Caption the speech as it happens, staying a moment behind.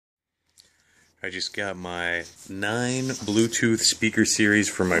I just got my nyne Bluetooth speaker series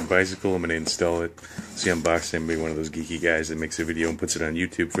for my bicycle. I'm going to install it. See, unboxing. I'm one of those geeky guys that makes a video and puts it on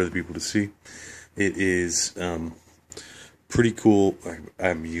YouTube for other people to see. It is pretty cool.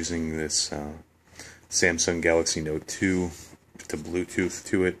 I'm using this Samsung Galaxy Note 2 to Bluetooth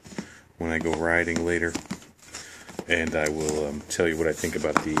to it when I go riding later. And I will tell you what I think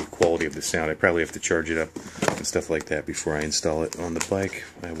about the quality of the sound. I probably have to charge it up and stuff like that before I install it on the bike.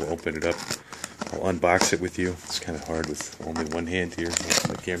 I will open it up. I'll unbox it with you. It's kind of hard with only one hand here on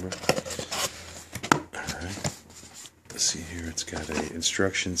the camera. Alright. Let's see here. It's got an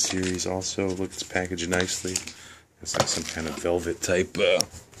instruction series also. Look, it's packaged nicely. It's like some kind of velvet type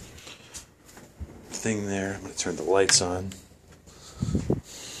thing there. I'm going to turn the lights on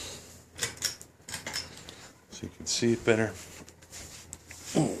so you can see it better.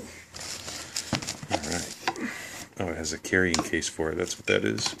 Alright. Oh, it has a carrying case for it. That's what that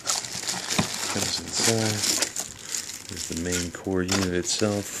is. Comes inside. Here's the main core unit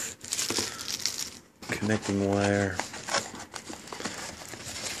itself. Connecting wire.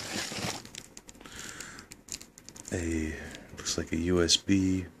 Looks like a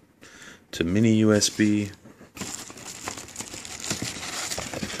USB to mini USB.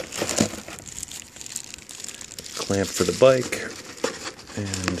 Clamp for the bike.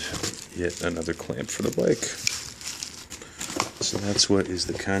 And yet another clamp for the bike. So that's what is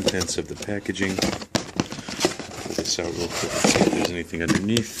the contents of the packaging. Pull this out real quick, see if there's anything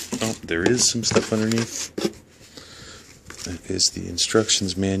underneath. Oh, there is some stuff underneath. That is the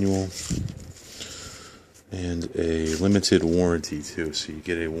instructions manual and a limited warranty too. So you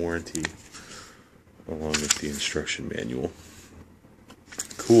get a warranty along with the instruction manual.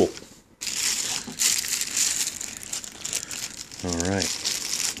 Cool. Alright,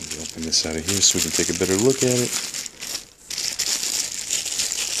 let me open this out of here so we can take a better look at it.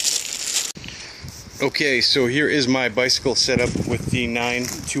 Okay, so here is my bicycle setup with the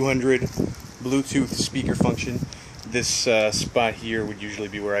nb-200 Bluetooth speaker function. This spot here would usually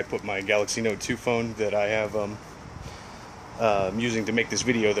be where I put my Galaxy Note 2 phone that I have I'm using to make this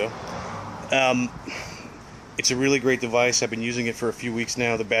video though. It's a really great device. I've been using it for a few weeks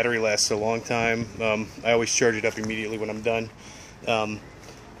now. The battery lasts a long time. I always charge it up immediately when I'm done.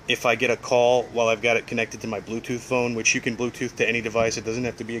 If I get a call while I've got it connected to my Bluetooth phone, which you can Bluetooth to any device, it doesn't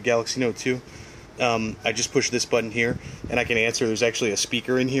have to be a Galaxy Note 2. I just push this button here and I can answer. There's actually a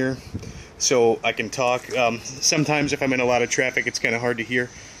speaker in here so I can talk. Sometimes if I'm in a lot of traffic it's kind of hard to hear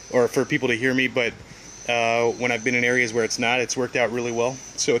or for people to hear me, but when I've been in areas where it's not, it's worked out really well.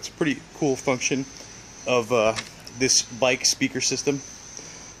 So it's a pretty cool function of this bike speaker system.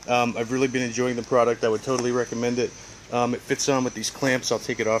 I've really been enjoying the product. I would totally recommend it. It fits on with these clamps. I'll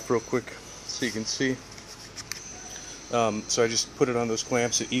take it off real quick so you can see. So I just put it on those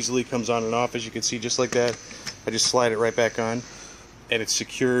clamps. It easily comes on and off, as you can see, just like that. I just slide it right back on, and it's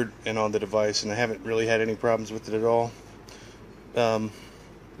secured and on the device, and I haven't really had any problems with it at all.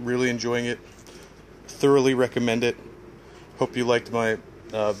 Really enjoying it. Thoroughly recommend it. Hope you liked my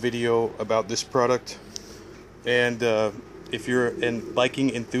video about this product. And if you're a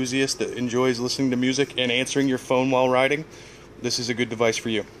biking enthusiast that enjoys listening to music and answering your phone while riding, this is a good device for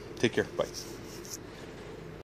you. Take care. Bye.